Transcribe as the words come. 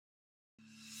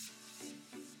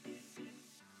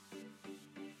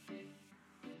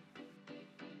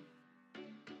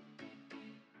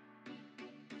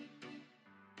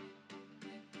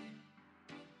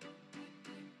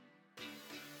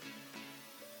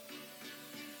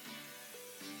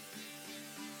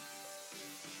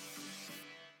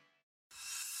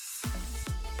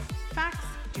Facts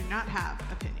do not have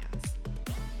opinions.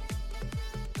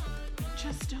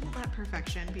 Just don't let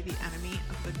perfection be the enemy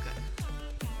of the good.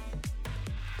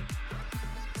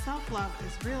 Self-love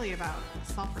is really about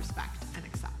self-respect and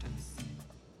acceptance.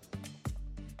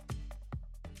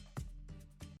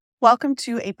 Welcome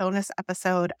to a bonus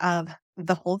episode of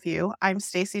The Whole View. I'm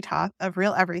Stacy Toth of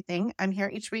Real Everything. I'm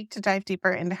here each week to dive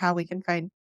deeper into how we can find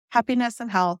happiness and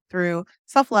health through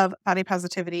self-love, body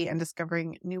positivity, and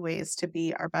discovering new ways to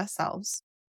be our best selves.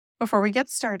 Before we get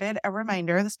started, a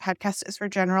reminder, this podcast is for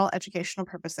general educational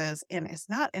purposes and is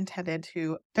not intended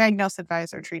to diagnose,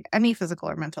 advise, or treat any physical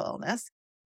or mental illness.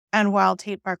 And while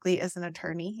Tate Barkley is an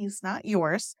attorney, he's not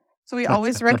yours. So we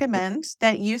always recommend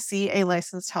that you see a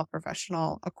licensed health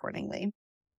professional accordingly.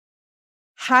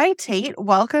 Hi, Tate.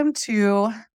 Welcome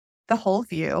to The Whole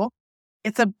View.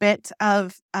 It's a bit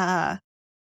of a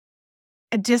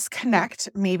disconnect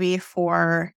maybe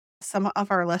for some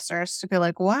of our listeners to be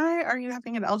like, why are you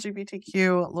having an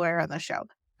LGBTQ lawyer on the show?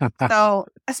 So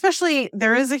especially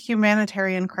there is a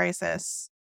humanitarian crisis,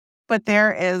 but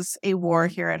there is a war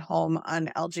here at home on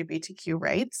LGBTQ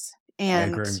rights.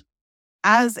 And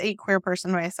as a queer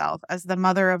person myself, as the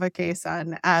mother of a gay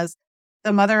son, as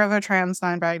the mother of a trans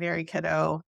non-binary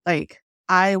kiddo, like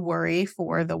I worry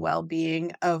for the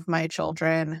well-being of my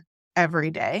children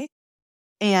every day.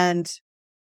 And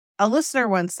a listener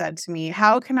once said to me,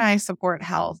 how can I support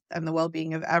health and the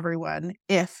well-being of everyone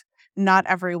if not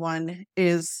everyone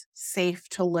is safe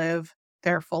to live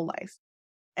their full life?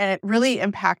 And it really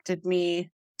impacted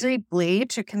me deeply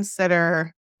to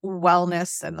consider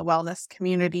wellness and the wellness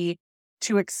community,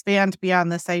 to expand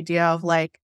beyond this idea of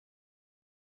like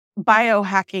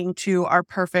biohacking to our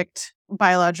perfect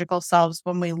biological selves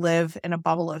when we live in a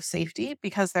bubble of safety,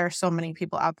 because there are so many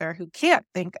people out there who can't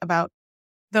think about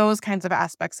those kinds of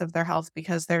aspects of their health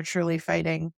because they're truly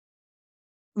fighting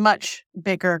much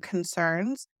bigger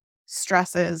concerns,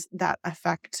 stresses that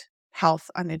affect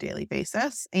health on a daily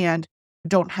basis and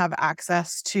don't have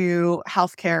access to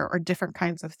healthcare or different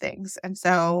kinds of things. And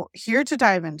so here to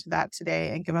dive into that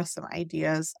today and give us some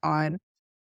ideas on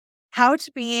how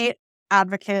to be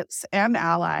advocates and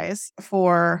allies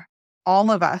for all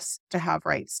of us to have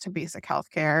rights to basic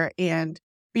healthcare and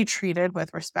be treated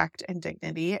with respect and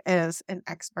dignity is an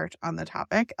expert on the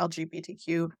topic,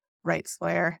 LGBTQ rights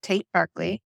lawyer Tate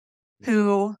Barkley,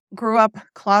 who grew up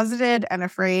closeted and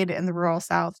afraid in the rural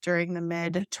South during the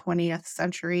mid-20th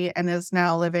century and is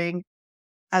now living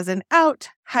as an out,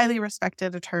 highly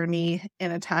respected attorney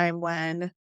in a time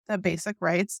when the basic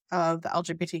rights of the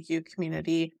LGBTQ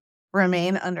community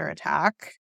remain under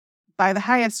attack by the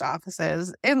highest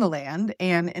offices in the land,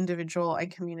 and individual and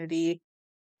community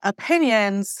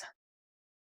opinions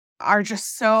are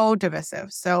just so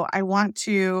divisive. So I want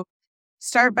to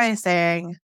start by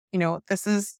saying, this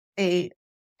is a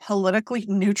politically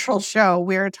neutral show.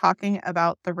 We're talking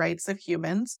about the rights of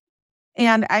humans.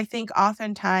 And I think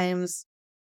oftentimes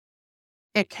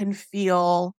it can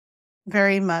feel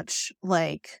very much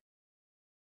like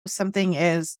something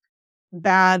is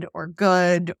bad or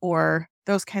good or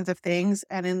those kinds of things.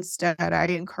 And instead, I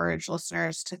encourage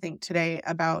listeners to think today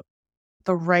about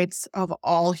the rights of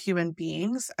all human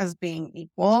beings as being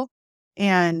equal.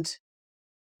 And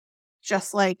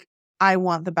just like I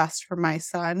want the best for my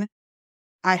son,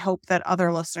 I hope that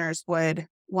other listeners would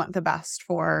want the best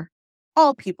for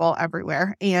all people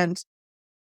everywhere. And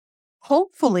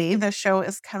hopefully the show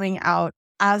is coming out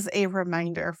as a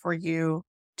reminder for you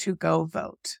to go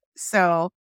vote. So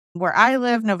where I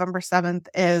live, November 7th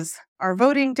is our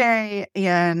voting day.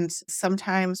 And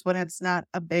sometimes when it's not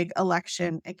a big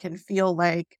election, it can feel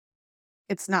like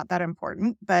it's not that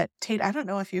important. But Tate, I don't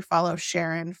know if you follow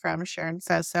Sharon from Sharon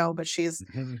Says So, but she's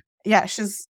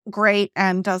great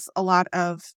and does a lot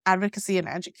of advocacy and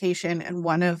education. And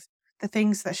one of the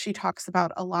things that she talks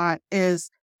about a lot is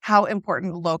how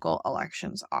important local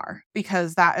elections are,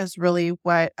 because that is really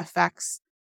what affects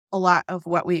a lot of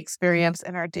what we experience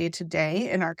in our day-to-day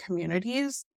in our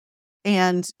communities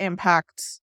and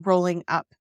impacts rolling up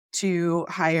to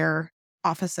higher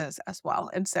offices as well.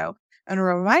 And so I'm going to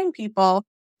remind people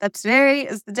that today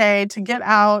is the day to get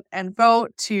out and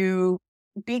vote, to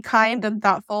be kind and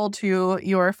thoughtful to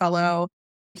your fellow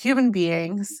human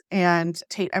beings. And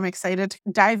Tate, I'm excited to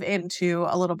dive into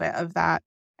a little bit of that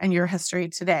and your history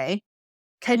today.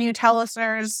 Can you tell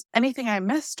listeners anything I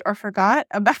missed or forgot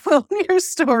about your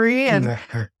story? And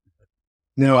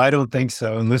No, I don't think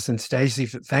so. And listen, Stacy,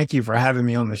 thank you for having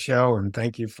me on the show, and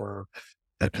thank you for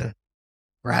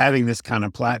having this kind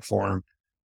of platform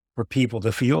for people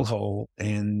to feel whole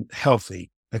and healthy,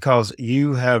 because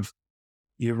you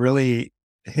really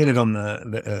hit it on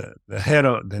the head,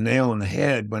 the nail on the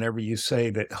head whenever you say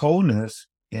that wholeness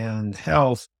and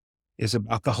health is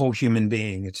about the whole human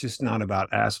being. It's just not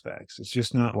about aspects. It's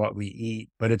just not what we eat,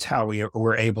 but it's how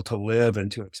we're able to live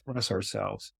and to express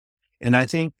ourselves. And I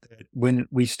think that when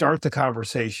we start the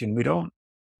conversation, we don't,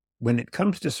 when it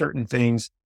comes to certain things,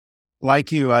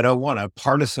 like you, I don't want a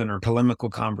partisan or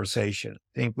polemical conversation.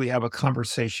 I think we have a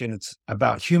conversation. It's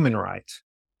about human rights,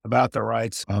 about the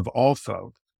rights of all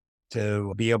folk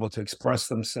to be able to express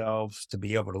themselves, to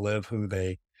be able to live who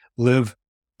they live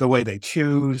the way they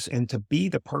choose, and to be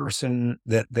the person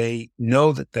that they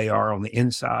know that they are on the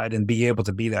inside and be able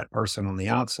to be that person on the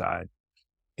outside.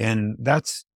 And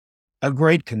that's a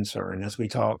great concern as we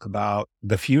talk about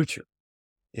the future,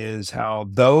 is how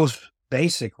those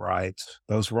basic rights,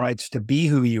 those rights to be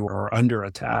who you are, under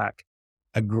attack,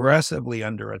 aggressively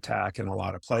under attack in a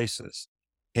lot of places.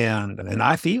 And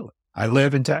I feel it. I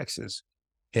live in Texas.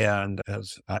 And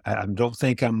as I don't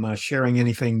think I'm sharing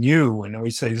anything new when we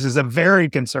say this is a very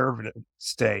conservative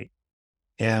state.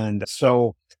 And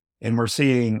so, and we're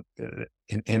seeing,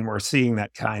 and we're seeing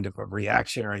that kind of a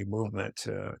reactionary movement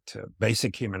to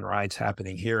basic human rights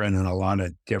happening here and in a lot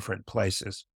of different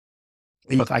places.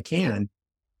 If I can,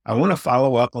 I want to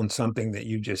follow up on something that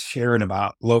you just shared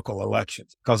about local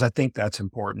elections, because I think that's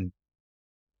important.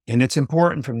 And it's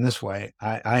important from this way.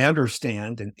 I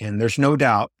understand, and there's no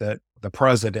doubt that the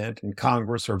president and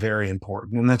Congress are very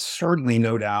important. And that's certainly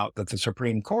no doubt that the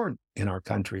Supreme Court in our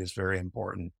country is very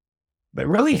important. But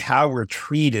really, how we're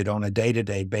treated on a day to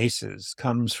day basis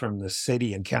comes from the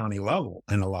city and county level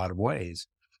in a lot of ways.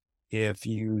 If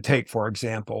you take, for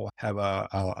example, have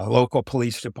a local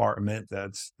police department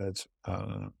that's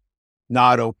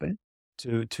not open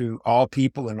to all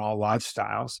people and all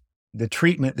lifestyles, the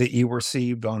treatment that you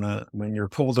received when you're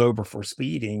pulled over for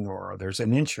speeding, or there's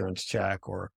an insurance check,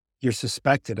 or you're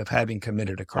suspected of having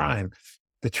committed a crime,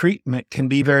 the treatment can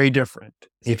be very different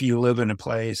if you live in a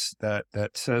place that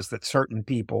says that certain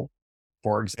people,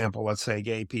 for example, let's say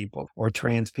gay people or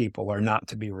trans people, are not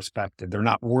to be respected. They're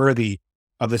not worthy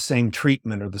of the same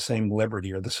treatment or the same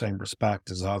liberty or the same respect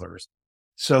as others.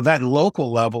 So that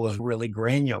local level is really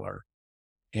granular.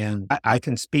 And I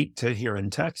can speak to here in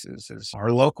Texas, as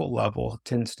our local level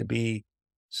tends to be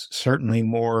certainly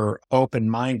more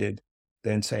open-minded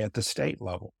than, say, at the state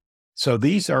level. So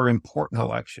these are important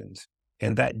elections.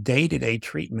 And that day-to-day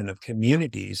treatment of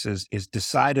communities is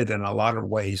decided in a lot of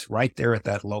ways right there at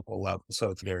that local level. So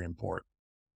it's very important.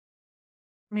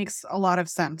 Makes a lot of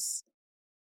sense.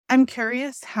 I'm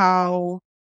curious how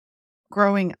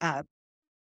growing up,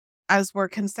 as we're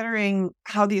considering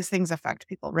how these things affect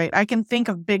people, right? I can think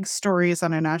of big stories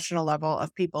on a national level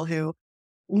of people who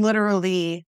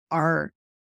literally are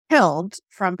killed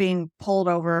from being pulled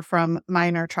over from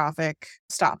minor traffic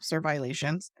stops or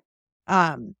violations.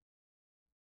 Um,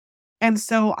 and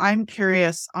so I'm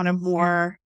curious on a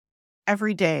more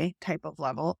everyday type of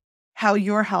level, how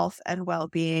your health and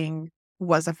well-being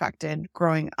was affected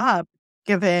growing up,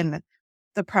 given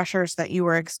the pressures that you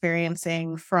were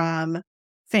experiencing from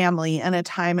family in a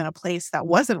time and a place that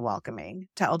wasn't welcoming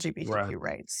to Right. LGBTQ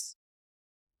rights.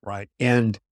 Right.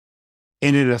 And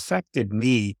it affected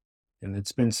me, and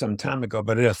it's been some time ago,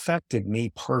 but it affected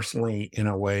me personally in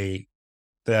a way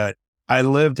that I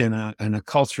lived in a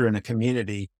culture, in a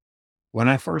community. When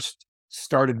I first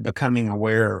started becoming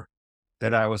aware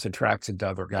that I was attracted to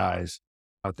other guys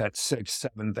at that sixth,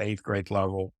 seventh, eighth grade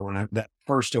level, that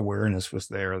first awareness was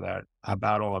there, that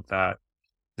about all of that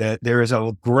there is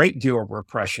a great deal of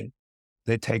repression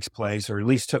that takes place, or at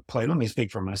least took place. Let me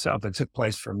speak for myself. It took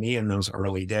place for me in those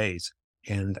early days.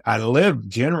 And I lived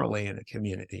generally in a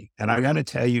community. And I got to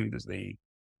tell you,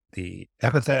 the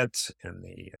epithets and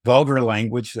the vulgar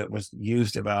language that was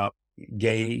used about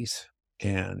gays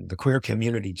and the queer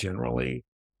community generally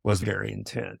was very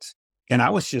intense. And I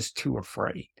was just too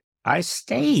afraid. I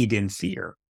stayed in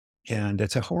fear. And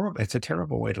it's a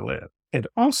terrible way to live. And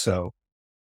also,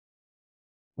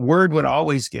 word would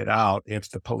always get out if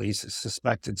the police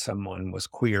suspected someone was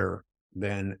queer,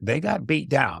 then they got beat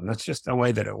down. That's just the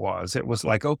way that it was. It was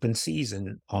like open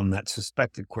season on that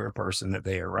suspected queer person that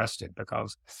they arrested,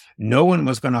 because no one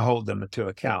was going to hold them to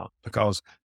account, because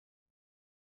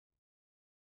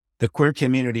the queer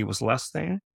community was less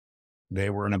than. They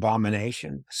were an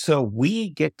abomination. So we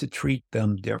get to treat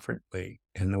them differently.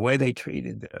 And the way they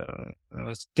treated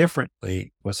us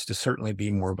differently was to certainly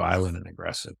be more violent and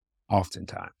aggressive,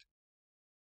 oftentimes.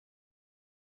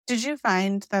 Did you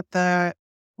find that the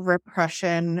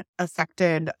repression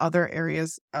affected other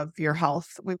areas of your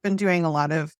health? We've been doing a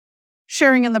lot of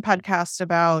sharing in the podcast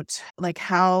about like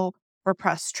how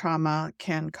repressed trauma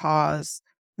can cause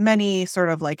many sort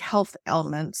of like health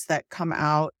ailments that come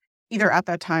out either at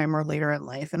that time or later in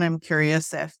life. And I'm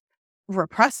curious if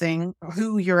repressing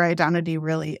who your identity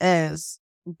really is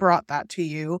brought that to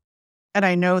you. And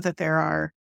I know that there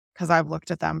are, because I've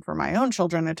looked at them for my own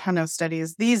children, a ton of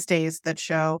studies these days that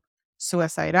show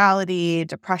suicidality,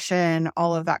 depression,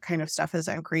 all of that kind of stuff has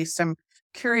increased. I'm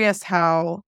curious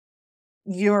how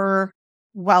your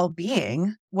well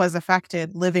being was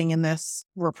affected living in this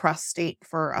repressed state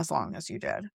for as long as you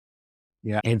did.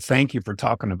 Yeah. And thank you for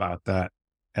talking about that.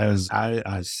 As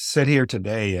I sit here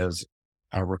today as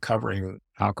a recovering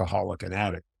alcoholic and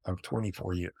addict of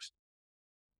 24 years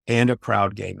and a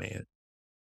proud gay man.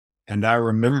 And I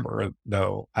remember,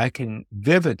 though, I can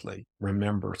vividly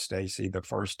remember, Stacy, the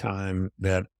first time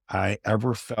that I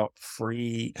ever felt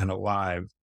free and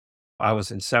alive. I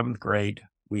was in seventh grade.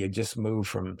 We had just moved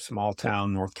from small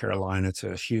town, North Carolina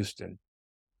to Houston.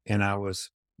 And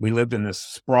we lived in this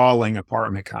sprawling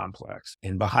apartment complex.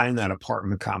 And behind that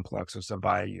apartment complex was a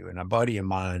bayou. And a buddy of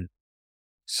mine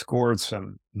scored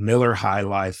some Miller High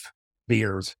Life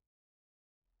beers.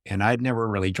 And I'd never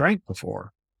really drank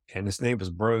before. And his name was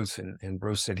Bruce. And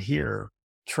Bruce said, "Here,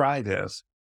 try this."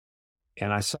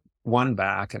 And I sucked one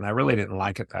back, and I really didn't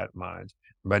like it that much.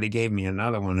 But he gave me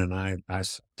another one, and I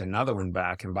sucked another one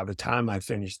back. And by the time I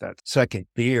finished that second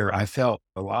beer, I felt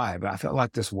alive. I felt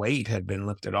like this weight had been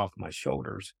lifted off my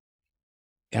shoulders.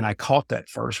 And I caught that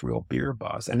first real beer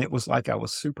buzz, and it was like I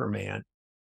was Superman.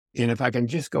 And if I can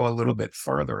just go a little bit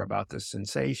further about this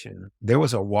sensation, there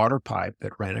was a water pipe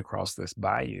that ran across this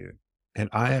bayou. And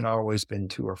I had always been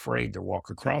too afraid to walk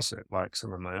across it like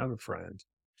some of my other friends.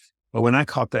 But when I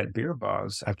caught that beer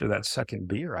buzz after that second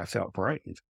beer, I felt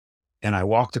brave. And I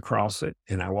walked across it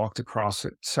and I walked across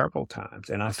it several times.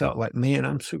 And I felt like, man,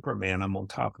 I'm Superman. I'm on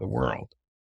top of the world.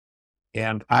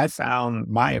 And I found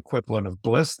my equivalent of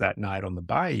bliss that night on the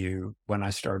bayou when I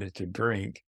started to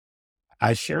drink.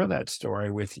 I share that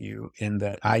story with you in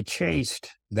that I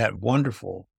chased that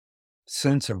wonderful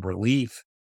sense of relief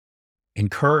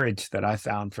and courage that I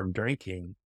found from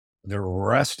drinking the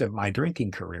rest of my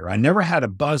drinking career. I never had a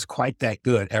buzz quite that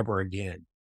good ever again,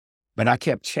 but I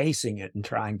kept chasing it and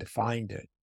trying to find it.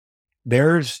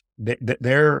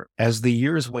 As the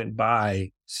years went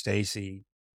by, Stacy,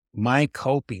 my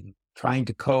coping, trying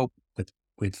to cope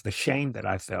with the shame that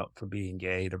I felt for being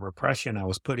gay, the repression I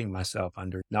was putting myself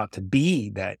under not to be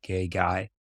that gay guy,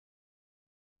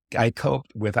 I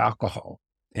coped with alcohol.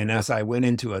 And as I went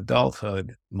into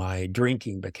adulthood, my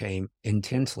drinking became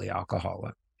intensely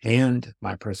alcoholic and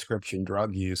my prescription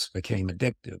drug use became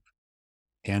addictive.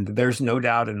 And there's no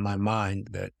doubt in my mind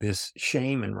that this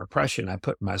shame and repression I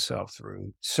put myself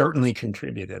through certainly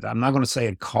contributed. I'm not going to say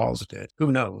it caused it.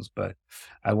 Who knows? But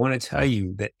I want to tell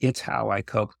you that it's how I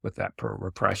coped with that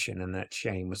repression and that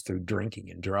shame was through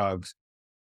drinking and drugs.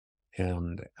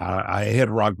 And I hit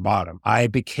rock bottom. I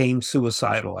became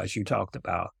suicidal, as you talked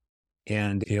about.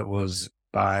 And it was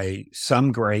by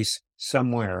some grace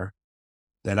somewhere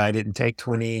that I didn't take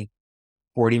 40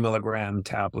 milligram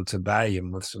tablets of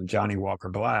Valium with some Johnny Walker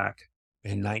Black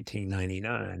in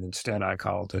 1999. Instead, I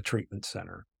called a treatment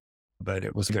center, but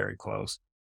it was very close.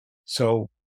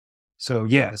 So, so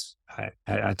yes,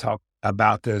 I talk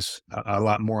about this a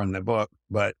lot more in the book,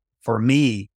 but for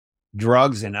me,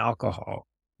 drugs and alcohol,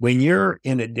 when you're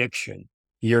in addiction,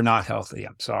 you're not healthy.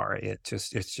 I'm sorry.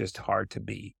 It's just hard to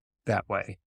be that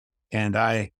way. And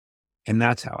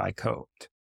that's how I coped.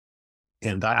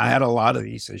 And I had a lot of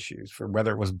these issues for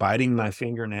whether it was biting my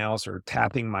fingernails or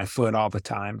tapping my foot all the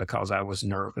time because I was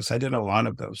nervous. I did a lot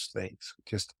of those things,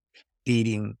 just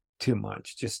eating too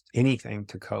much, just anything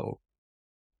to cope.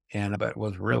 But it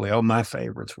was really, my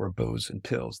favorites were booze and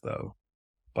pills though.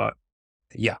 But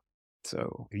yeah,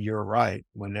 so you're right.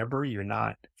 Whenever you're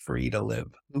not free to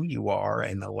live who you are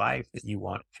and the life that you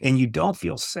want, and you don't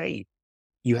feel safe,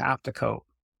 you have to cope.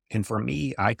 And for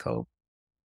me, I cope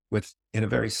in a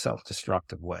very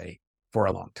self-destructive way for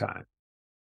a long time.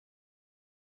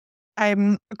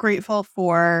 I'm grateful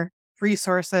for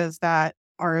resources that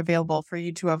are available for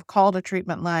you to have called a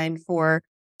treatment line, for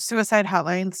suicide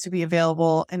hotlines to be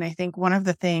available. And I think one of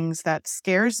the things that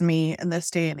scares me in this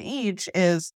day and age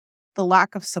is the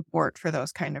lack of support for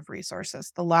those kind of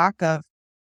resources, the lack of,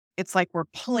 it's like we're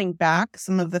pulling back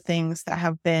some of the things that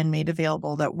have been made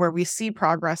available, that where we see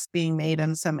progress being made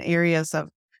in some areas of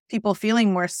people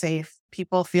feeling more safe,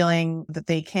 people feeling that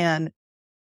they can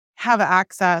have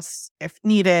access if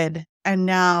needed. And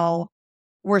now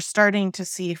we're starting to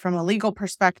see, from a legal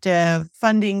perspective,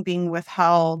 funding being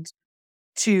withheld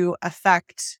to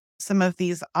affect some of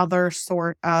these other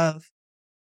sort of,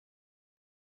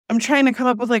 I'm trying to come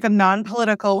up with like a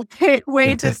non-political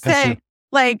way to say,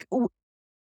 like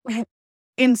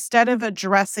instead of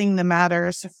addressing the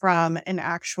matters from an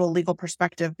actual legal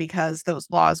perspective because those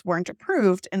laws weren't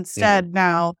approved, Yeah. instead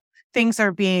now things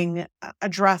are being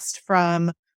addressed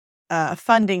from a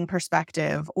funding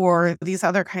perspective or these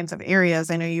other kinds of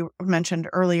areas. I know you mentioned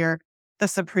earlier the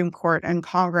Supreme Court and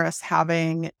Congress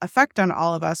having effect on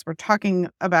all of us. We're talking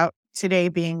about today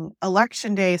being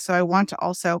election day. So I want to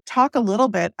also talk a little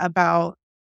bit about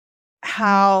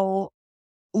how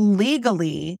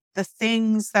legally the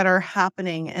things that are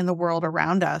happening in the world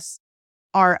around us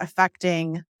are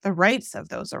affecting the rights of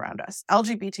those around us.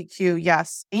 LGBTQ,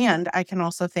 yes. And I can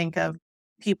also think of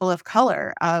people of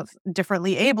color, of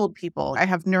differently abled people. I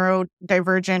have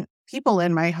neurodivergent people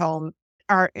in my home.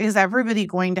 Is everybody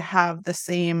going to have the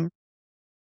same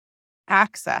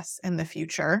access in the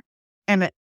future?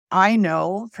 And I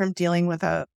know from dealing with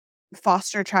a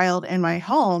foster child in my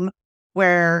home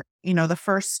where, the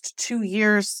first 2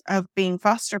 years of being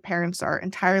foster parents are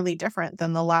entirely different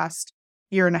than the last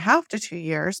year and a half to 2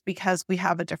 years because we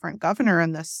have a different governor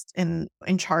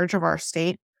in charge of our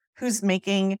state who's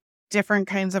making different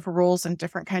kinds of rules and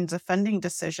different kinds of funding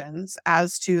decisions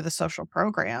as to the social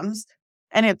programs.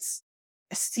 And it's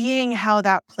seeing how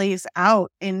that plays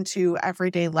out into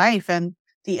everyday life and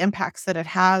the impacts that it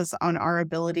has on our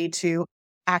ability to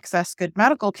access good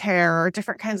medical care or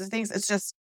different kinds of things. It's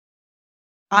just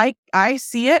I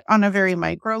see it on a very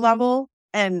micro level,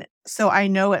 and so I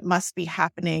know it must be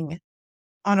happening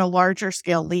on a larger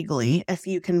scale legally, if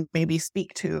you can maybe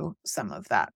speak to some of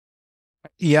that.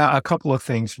 Yeah, a couple of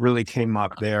things really came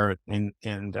up there,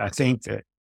 and I think that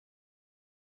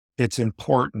it's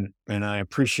important, and I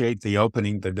appreciate the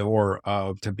opening the door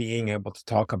of to being able to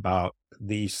talk about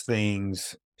these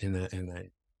things in a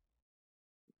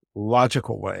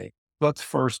logical way. Let's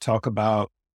first talk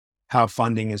about how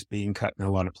funding is being cut in a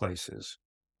lot of places.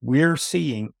 We're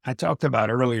seeing, I talked about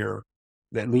earlier,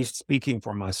 that at least speaking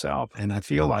for myself, and I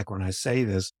feel like when I say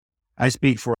this, I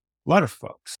speak for a lot of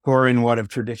folks who are in what have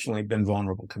traditionally been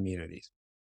vulnerable communities.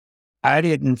 I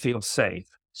didn't feel safe,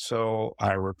 so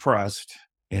I repressed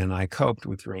and I coped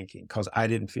with drinking because I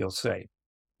didn't feel safe.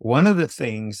 One of the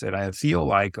things that I feel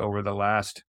like over the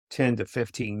last 10 to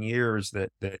 15 years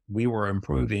that we were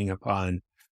improving upon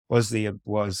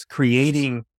was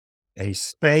creating a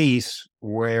space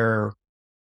where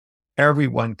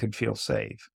everyone could feel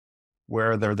safe,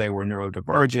 whether they were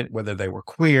neurodivergent, whether they were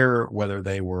queer, whether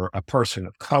they were a person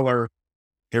of color.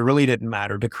 It really didn't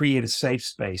matter, to create a safe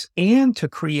space and to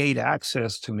create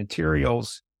access to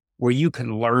materials where you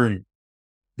can learn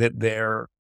that there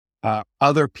are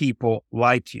other people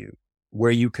like you,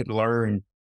 where you could learn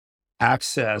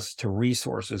access to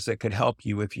resources that could help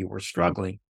you if you were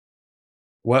struggling.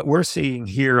 What we're seeing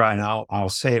here, and I'll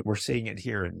say it, we're seeing it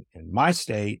here in my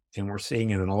state, and we're seeing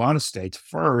it in a lot of states.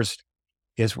 First,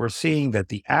 is we're seeing that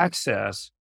the access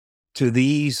to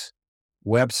these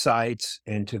websites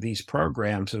and to these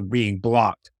programs are being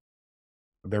blocked.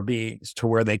 They're being to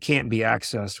where they can't be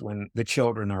accessed when the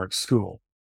children are at school.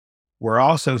 We're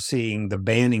also seeing the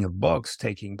banning of books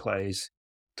taking place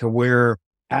to where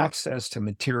access to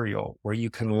material where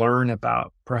you can learn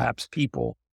about perhaps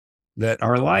people that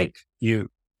are like you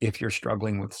if you're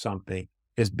struggling with something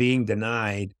is being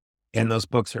denied and those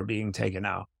books are being taken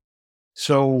out.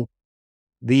 So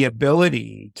the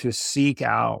ability to seek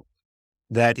out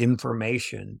that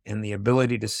information and the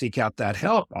ability to seek out that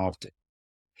help often.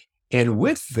 And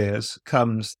with this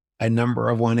comes a number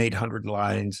of 1-800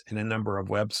 lines and a number of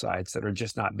websites that are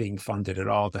just not being funded at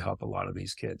all to help a lot of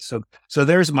these kids. So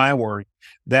there's my worry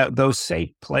that those safe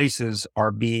places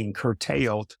are being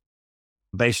curtailed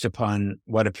based upon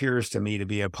what appears to me to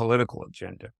be a political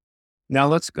agenda. Now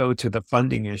let's go to the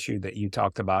funding issue that you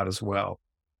talked about as well.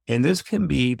 And this can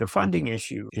be the funding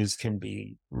issue can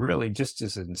be really just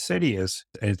as insidious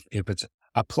as if it's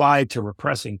applied to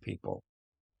repressing people.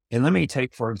 And let me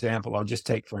take, for example, I'll just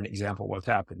take for an example what's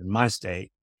happened in my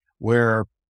state, where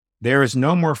there is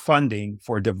no more funding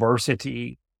for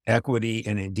diversity, equity,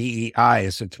 and in DEI,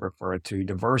 as it's referred to,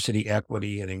 diversity,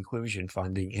 equity, and inclusion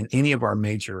funding in any of our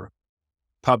major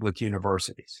public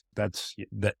universities. That's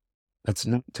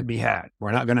not to be had.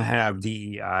 We're not going to have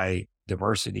DEI,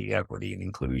 diversity, equity, and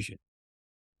inclusion.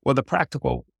 Well, the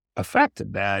practical effect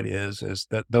of that is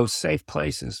that those safe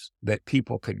places that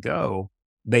people could go,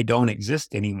 they don't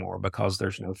exist anymore because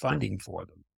there's no funding for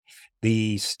them.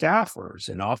 The staffers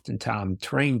and oftentimes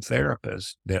trained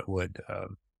therapists that would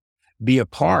be a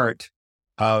part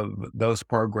of those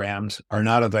programs are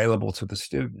not available to the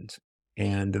students.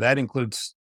 And that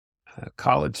includes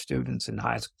college students and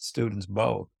high school students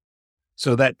both.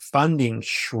 So that funding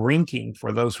shrinking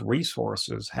for those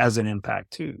resources has an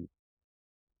impact too.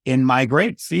 And my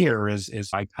great fear is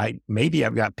I maybe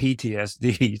I've got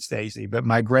PTSD, Stacy, but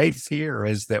my great fear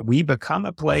is that we become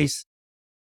a place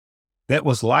that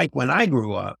was like when I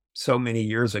grew up so many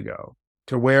years ago,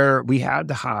 to where we had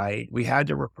to hide, we had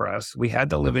to repress, we had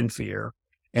to live in fear,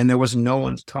 and there was no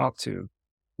one to talk to.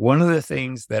 One of the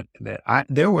things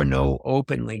there were no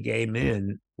openly gay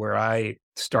men where I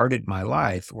started my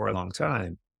life for a long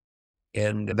time.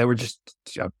 And they were just,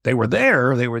 they were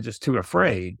there, they were just too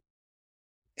afraid.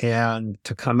 And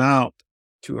to come out,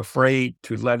 too afraid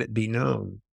to let it be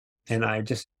known. And I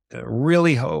just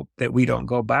really hope that we don't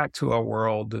go back to a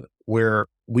world where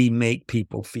we make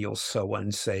people feel so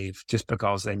unsafe just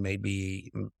because they may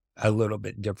be a little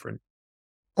bit different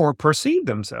or perceive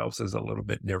themselves as a little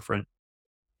bit different.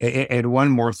 And one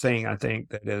more thing I think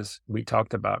that is, we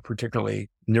talked about particularly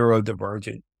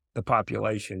neurodivergent, the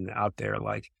population out there.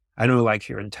 Like, I know, like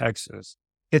here in Texas,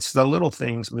 it's the little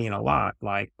things mean a lot,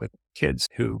 like with kids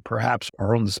who perhaps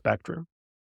are on the spectrum.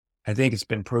 I think it's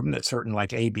been proven that certain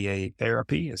like ABA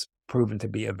therapy is proven to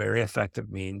be a very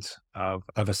effective means of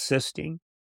assisting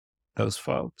those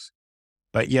folks.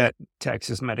 But yet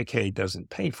Texas Medicaid doesn't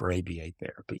pay for ABA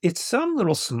therapy. It's some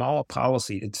little small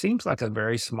policy. It seems like a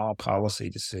very small policy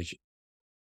decision,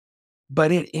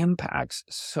 but it impacts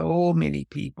so many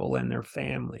people and their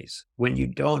families when you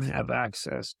don't have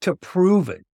access to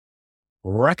proven,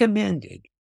 recommended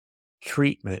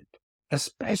treatment,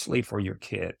 especially for your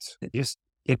kids.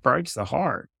 It breaks the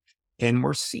heart. And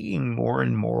we're seeing more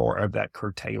and more of that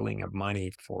curtailing of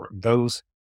money for those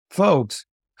folks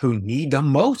who need the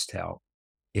most help,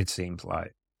 it seems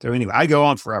like. So anyway, I go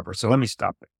on forever, so let me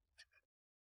stop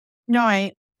No,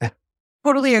 I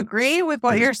totally agree with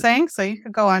what you're saying. So you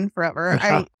could go on forever.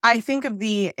 it. I think of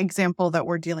the example that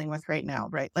we're dealing with right now,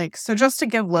 right? Like, so just to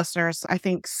give listeners, I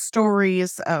think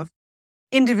stories of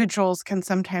individuals can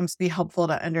sometimes be helpful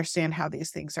to understand how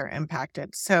these things are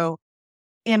impacted. So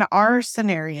in our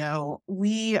scenario,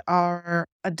 we are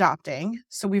adopting.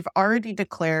 So we've already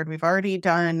declared, we've already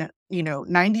done,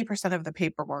 90% of the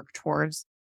paperwork towards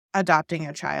adopting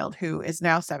a child who is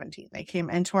now 17. They came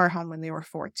into our home when they were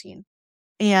 14.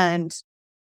 And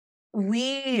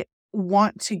we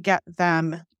want to get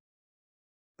them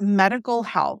medical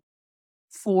help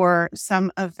for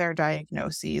some of their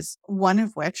diagnoses, one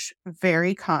of which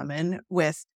very common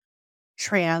with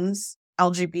trans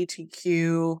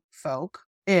LGBTQ folk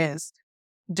is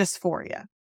dysphoria,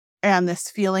 and this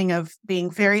feeling of being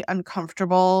very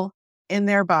uncomfortable in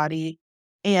their body.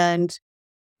 And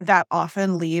that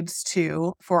often leads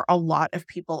to, for a lot of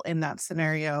people in that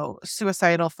scenario,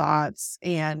 suicidal thoughts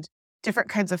and different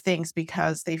kinds of things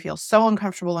because they feel so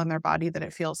uncomfortable in their body that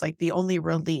it feels like the only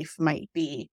relief might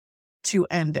be to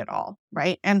end it all,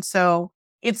 right? And so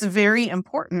it's very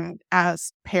important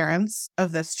as parents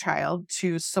of this child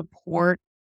to support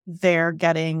their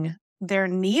getting their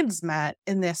needs met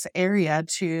in this area,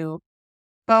 to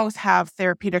both have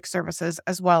therapeutic services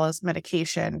as well as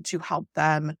medication to help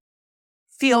them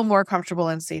feel more comfortable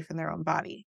and safe in their own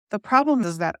body. The problem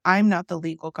is that I'm not the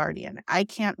legal guardian. I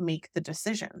can't make the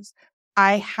decisions.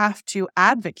 I have to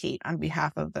advocate on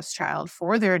behalf of this child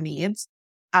for their needs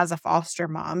as a foster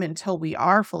mom until we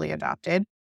are fully adopted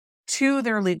to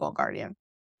their legal guardian.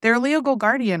 Their legal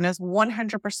guardian is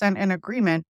 100% in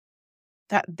agreement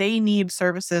that they need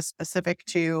services specific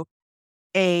to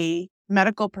a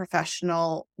medical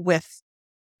professional with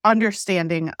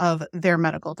understanding of their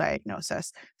medical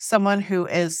diagnosis, someone who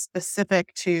is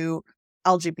specific to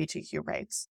LGBTQ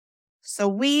rights. So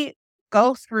we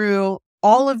go through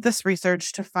all of this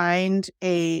research to find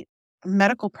a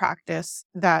medical practice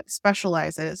that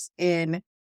specializes in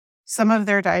some of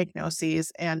their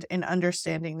diagnoses and in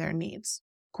understanding their needs.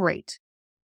 Great.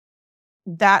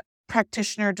 That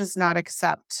practitioner does not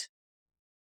accept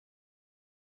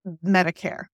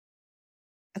Medicare.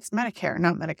 It's Medicare,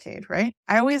 not Medicaid, right?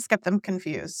 I always get them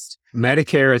confused.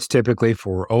 Medicare is typically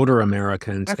for older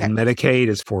Americans, Okay. and Medicaid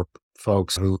is for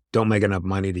folks who don't make enough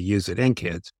money to use it, and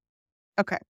kids.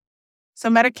 Okay. So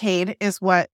Medicaid is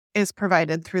what is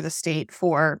provided through the state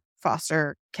for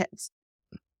foster kids.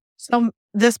 So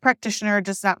this practitioner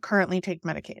does not currently take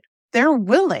Medicaid. They're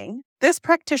willing. This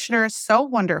practitioner is so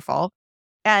wonderful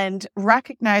and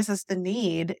recognizes the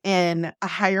need in a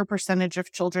higher percentage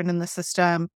of children in the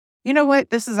system. You know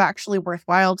what? This is actually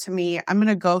worthwhile to me. I'm going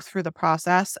to go through the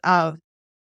process of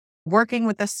working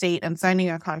with the state and signing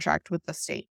a contract with the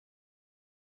state.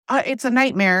 It's a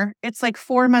nightmare. It's like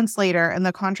 4 months later and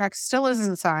the contract still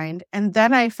isn't signed. And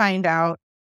then I find out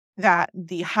that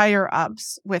the higher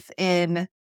ups within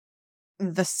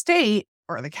the state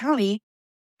or the county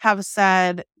have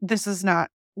said, this is not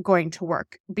going to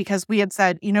work because we had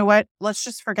said, you know what, let's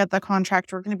just forget the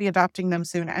contract. We're going to be adopting them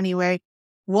soon anyway.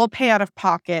 We'll pay out of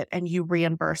pocket and you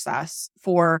reimburse us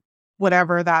for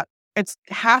whatever that it's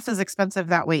half as expensive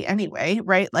that way anyway,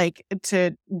 right? Like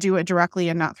to do it directly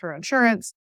and not through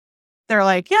insurance. They're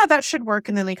like, yeah, that should work.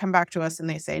 And then they come back to us and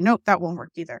they say, nope, that won't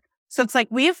work either. So it's like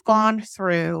we've gone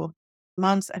through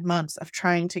months and months of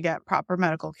trying to get proper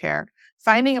medical care,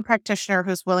 finding a practitioner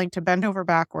who's willing to bend over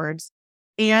backwards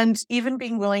and even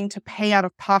being willing to pay out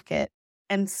of pocket.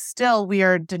 And still we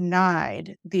are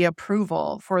denied the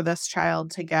approval for this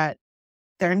child to get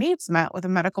their needs met with a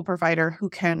medical provider who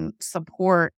can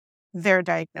support their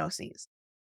diagnoses.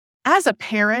 As a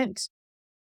parent,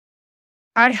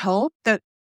 I hope that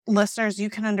listeners, you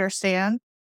can understand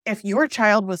if your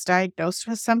child was diagnosed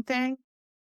with something,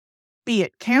 be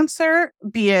it cancer,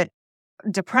 be it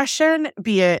depression,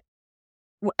 be it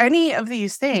any of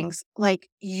these things, like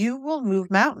you will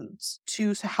move mountains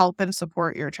to help and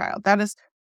support your child. That is,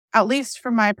 at least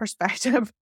from my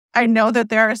perspective, I know that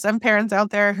there are some parents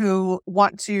out there who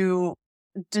want to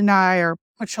deny or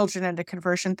put children into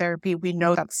conversion therapy. We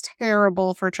know that's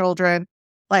terrible for children,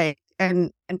 like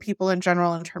and people in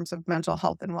general in terms of mental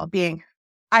health and well-being.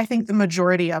 I think the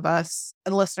majority of us,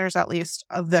 listeners at least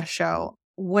of this show,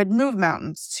 would move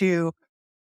mountains to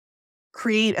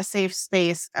create a safe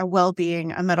space, a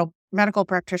well-being, a medical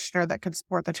practitioner that can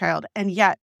support the child. And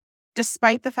yet,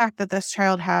 despite the fact that this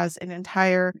child has an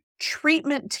entire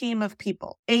treatment team of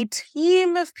people, a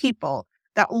team of people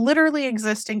that literally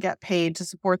exist and get paid to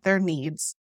support their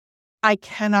needs, I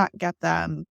cannot get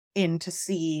them in to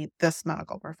see this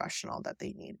medical professional that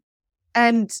they need.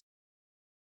 And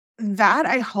that,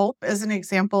 I hope, is an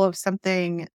example of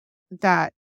something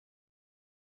that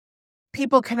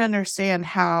people can understand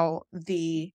how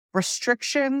the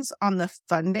restrictions on the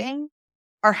funding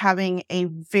are having a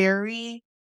very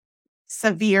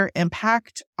severe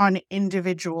impact on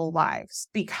individual lives,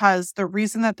 because the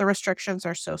reason that the restrictions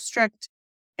are so strict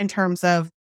in terms of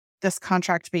this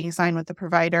contract being signed with the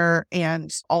provider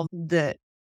and all the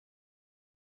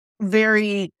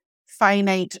very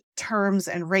finite terms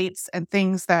and rates and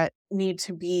things that need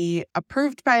to be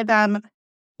approved by them,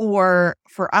 or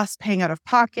for us paying out of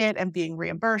pocket and being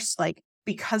reimbursed, like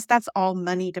because that's all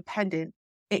money dependent,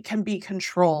 it can be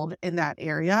controlled in that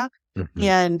area. Mhm.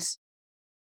 And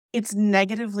it's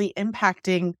negatively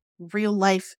impacting real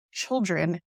life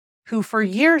children who for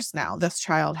years now, this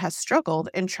child has struggled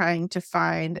in trying to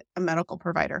find a medical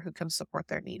provider who can support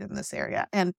their need in this area.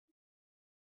 And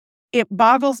it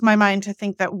boggles my mind to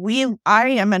think that I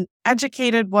am an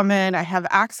educated woman. I have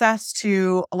access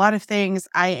to a lot of things.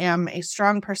 I am a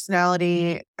strong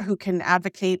personality who can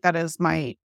advocate. That is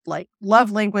my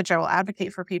love language. I will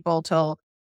advocate for people till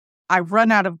I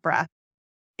run out of breath.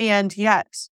 And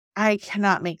yet I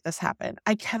cannot make this happen.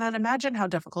 I cannot imagine how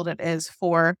difficult it is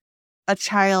for a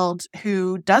child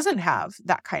who doesn't have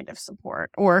that kind of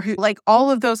support, or who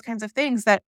all of those kinds of things,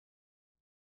 that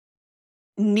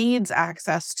needs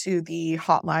access to the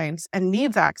hotlines and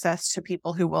needs access to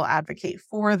people who will advocate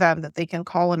for them, that they can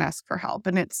call and ask for help.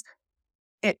 And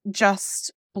it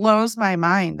just blows my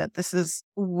mind that this is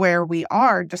where we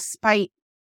are, despite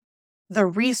the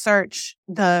research,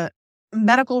 the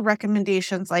medical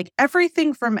recommendations, like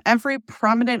everything from every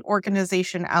prominent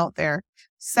organization out there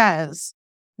says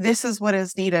this is what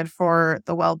is needed for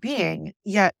the well-being,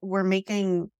 yet we're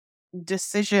making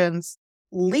decisions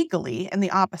legally in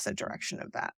the opposite direction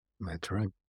of that. That's right.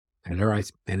 And all right.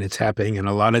 And it's happening in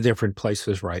a lot of different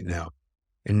places right now.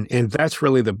 And that's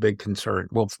really the big concern.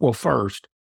 Well, first,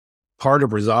 part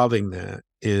of resolving that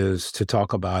is to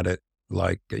talk about it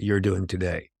like you're doing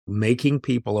today, making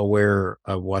people aware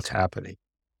of what's happening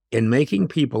and making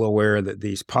people aware that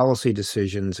these policy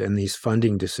decisions and these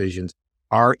funding decisions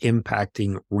are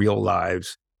impacting real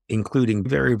lives, including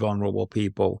very vulnerable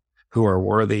people who are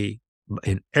worthy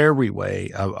in every way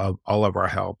of all of our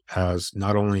help, as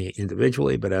not only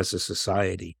individually, but as a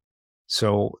society.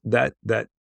 So that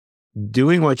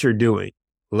doing what you're doing,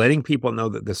 letting people know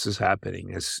that this is happening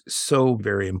is so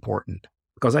very important.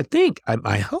 Because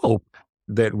I hope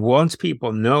that once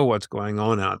people know what's going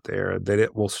on out there, that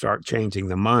it will start changing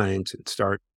the minds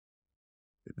and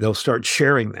they'll start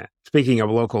sharing that. Speaking of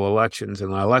local elections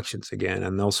and elections again,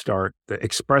 and they'll start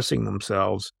expressing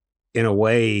themselves in a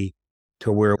way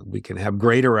to where we can have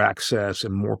greater access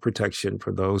and more protection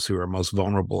for those who are most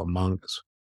vulnerable among us.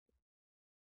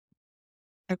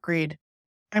 Agreed.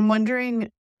 I'm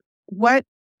wondering what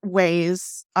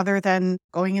ways, other than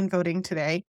going and voting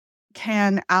today,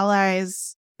 can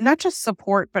allies not just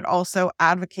support, but also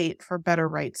advocate for better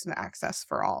rights and access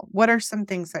for all? What are some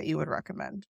things that you would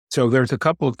recommend? So there's a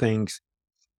couple of things.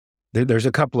 There's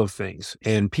a couple of things,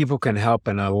 and people can help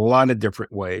in a lot of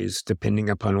different ways depending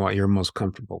upon what you're most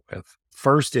comfortable with.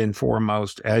 First and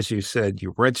foremost, as you said,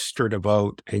 you register to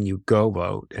vote and you go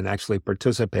vote and actually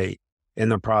participate in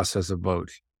the process of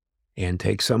voting and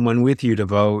take someone with you to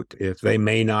vote if they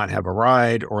may not have a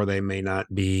ride or they may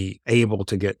not be able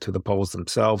to get to the polls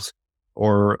themselves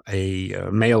or a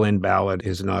mail-in ballot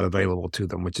is not available to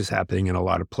them, which is happening in a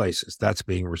lot of places. That's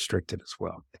being restricted as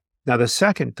well. Now, the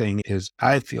second thing is,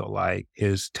 I feel like,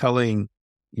 is telling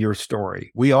your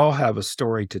story. We all have a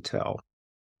story to tell,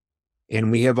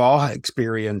 and we have all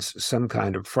experienced some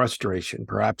kind of frustration,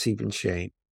 perhaps even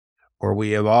shame, or we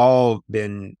have all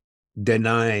been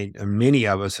denied, or many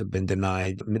of us have been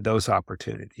denied those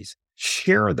opportunities.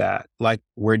 Share that like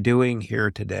we're doing here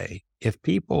today. If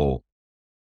people,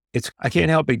 I can't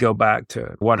help but go back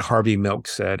to what Harvey Milk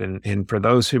said. And for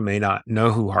those who may not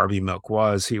know who Harvey Milk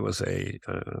was, he was a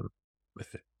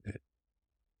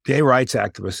gay rights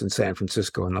activist in San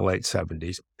Francisco in the late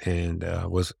 70s and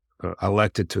was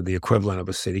elected to the equivalent of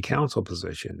a city council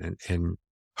position. And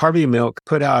Harvey Milk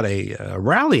put out a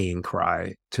rallying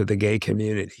cry to the gay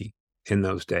community in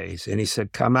those days. And he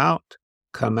said, come out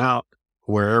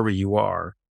wherever you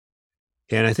are.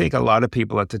 And I think a lot of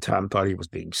people at the time thought he was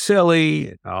being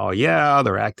silly. Oh, yeah,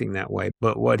 they're acting that way.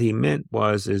 But what he meant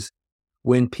is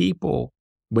when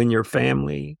your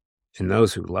family and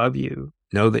those who love you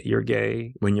know that you're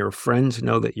gay, when your friends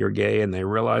know that you're gay and they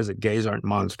realize that gays aren't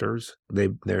monsters,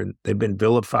 they've been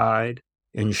vilified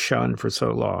and shunned for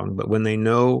so long. But when they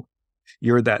know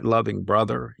you're that loving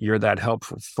brother, you're that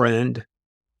helpful friend,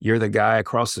 you're the guy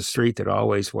across the street that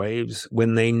always waves.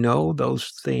 When they know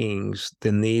those things,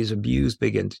 then these views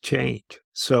begin to change.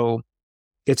 So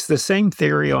it's the same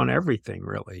theory on everything,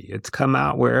 really. It's come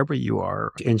out wherever you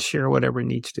are and share whatever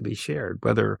needs to be shared,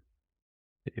 whether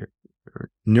you're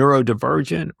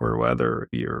neurodivergent or whether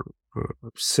you're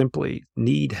simply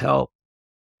need help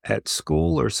at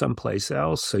school or someplace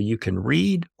else so you can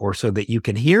read or so that you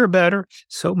can hear better.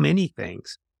 So many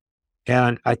things.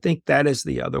 And I think that is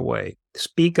the other way.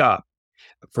 Speak up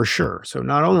for sure. So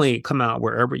not only come out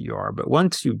wherever you are, but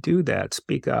once you do that,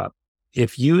 speak up.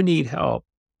 If you need help,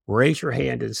 raise your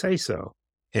hand and say so.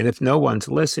 And if no one's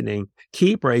listening,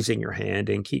 keep raising your hand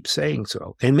and keep saying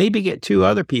so. And maybe get two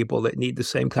other people that need the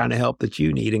same kind of help that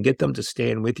you need and get them to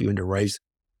stand with you and to raise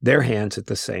their hands at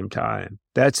the same time.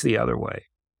 That's the other way.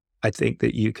 I think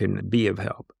that you can be of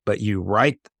help. But you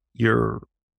write your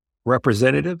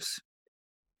representatives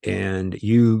and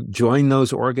you join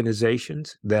those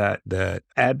organizations that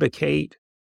advocate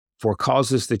for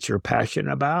causes that you're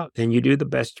passionate about, and you do the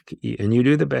best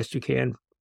you can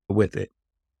with it.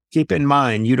 Keep in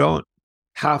mind, you don't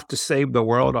have to save the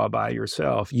world all by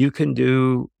yourself.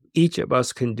 Each of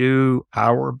us can do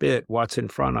our bit, what's in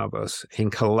front of us,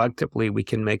 and collectively we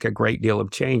can make a great deal of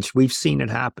change. We've seen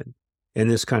it happen in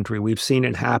this country. We've seen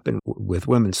it happen with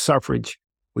women's suffrage.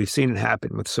 We've seen it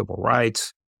happen with civil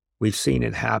rights. We've seen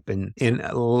it happen in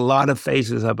a lot of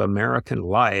phases of American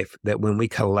life that when we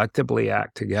collectively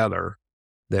act together,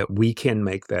 that we can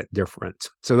make that difference.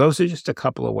 So those are just a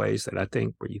couple of ways that I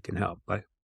think where you can help.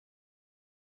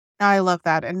 I love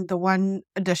that. And the one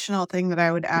additional thing that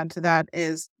I would add to that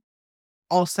is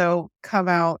also come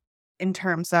out in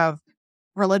terms of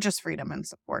religious freedom and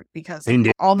support, because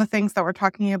Indeed. all the things that we're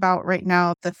talking about right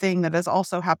now, the thing that is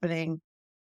also happening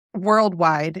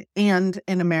worldwide and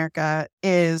in America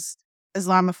is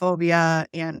Islamophobia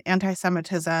and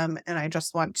anti-Semitism. And I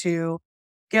just want to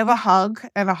give a hug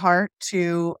and a heart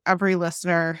to every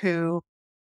listener who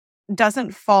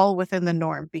doesn't fall within the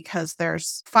norm, because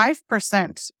there's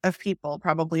 5% of people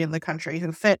probably in the country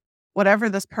who fit whatever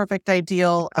this perfect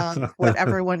ideal of what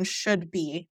everyone should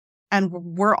be. And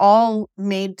we're all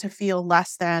made to feel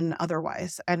less than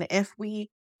otherwise. And if we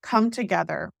come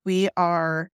together, we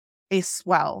are a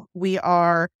swell. We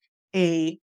are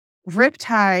a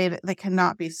riptide that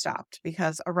cannot be stopped,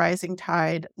 because a rising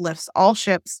tide lifts all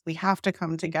ships. We have to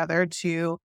come together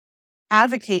to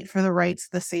advocate for the rights,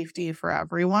 the safety for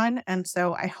everyone. And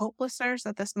so I hope, listeners,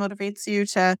 that this motivates you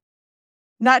to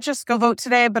not just go vote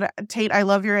today, but Tate, I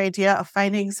love your idea of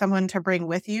finding someone to bring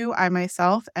with you. I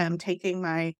myself am taking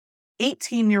my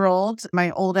 18-year-old,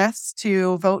 my oldest,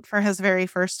 to vote for his very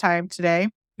first time today.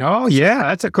 Oh, yeah,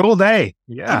 that's a cool day.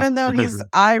 Yeah. Even though he's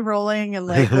eye rolling and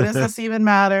like, what does this even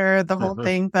matter? The whole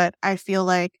thing. But I feel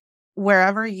like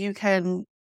wherever you can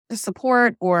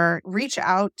support or reach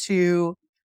out to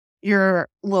your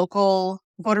local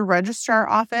voter registrar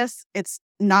office, it's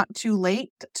not too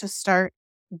late to start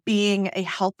being a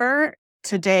helper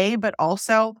today, but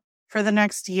also for the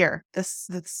next year. This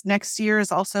next year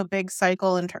is also a big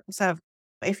cycle in terms of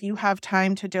If you have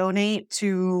time to donate,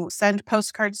 to send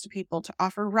postcards to people, to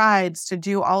offer rides, to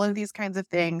do all of these kinds of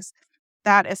things,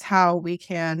 that is how we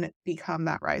can become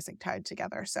that rising tide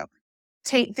together. So,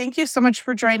 Tate, thank you so much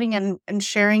for joining and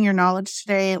sharing your knowledge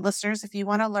today. Listeners, if you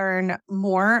want to learn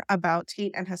more about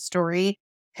Tate and his story,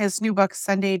 his new book,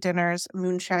 Sunday Dinners,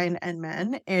 Moonshine and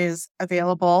Men, is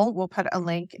available. We'll put a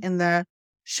link in the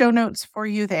show notes for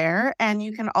you there. And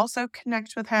you can also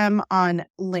connect with him on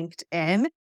LinkedIn.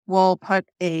 We'll put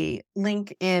a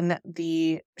link in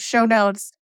the show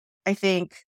notes. I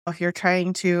think if you're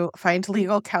trying to find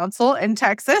legal counsel in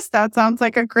Texas, that sounds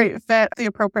like a great fit, the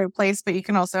appropriate place. But you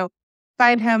can also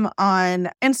find him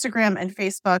on Instagram and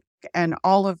Facebook, and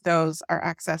all of those are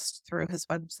accessed through his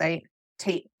website,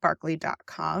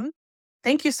 tatebarkley.com.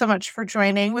 Thank you so much for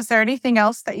joining. Was there anything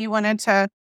else that you wanted to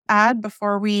add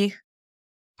before we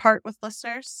part with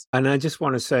listeners? And I just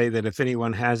want to say that if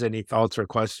anyone has any thoughts or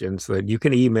questions, that you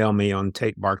can email me on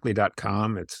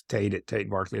tatebarkley.com. It's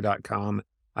tate@tatebarkley.com.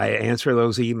 I answer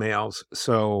those emails.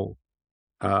 So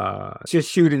just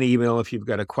shoot an email if you've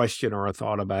got a question or a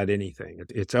thought about anything.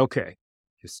 It's okay.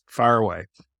 Just fire away.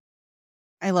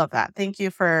 I love that. Thank you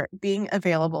for being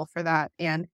available for that.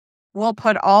 And we'll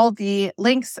put all the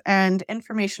links and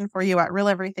information for you at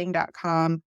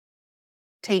realeverything.com.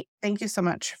 Tate, thank you so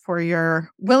much for your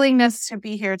willingness to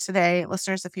be here today.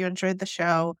 Listeners, if you enjoyed the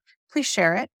show, please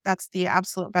share it. That's the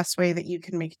absolute best way that you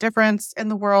can make a difference in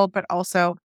the world, but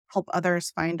also help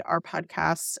others find our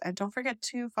podcasts. And don't forget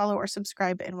to follow or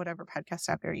subscribe in whatever podcast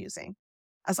app you're using.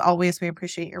 As always, we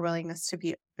appreciate your willingness to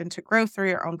be open to grow through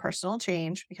your own personal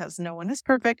change, because no one is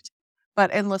perfect.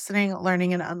 But in listening,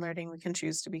 learning, and unlearning, we can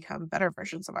choose to become better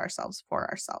versions of ourselves for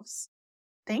ourselves.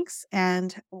 Thanks,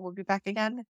 and we'll be back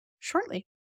again shortly.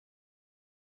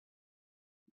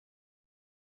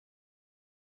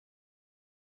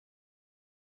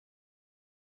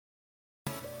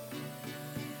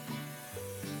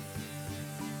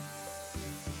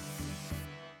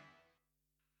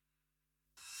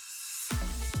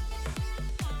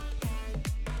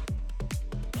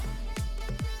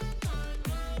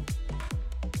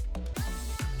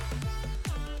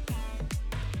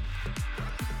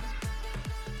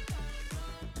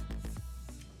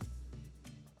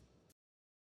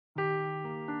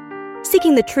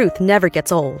 Seeking the truth never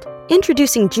gets old.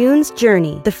 Introducing June's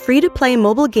Journey, the free-to-play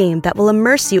mobile game that will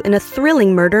immerse you in a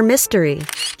thrilling murder mystery.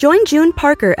 Join June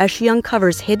Parker as she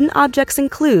uncovers hidden objects and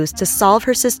clues to solve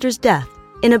her sister's death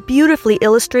in a beautifully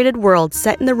illustrated world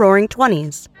set in the Roaring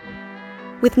 '20s.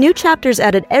 With new chapters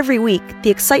added every week, the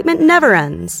excitement never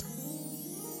ends.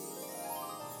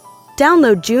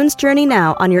 Download June's Journey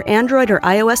now on your Android or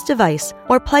iOS device,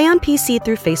 or play on PC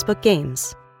through Facebook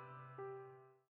Games.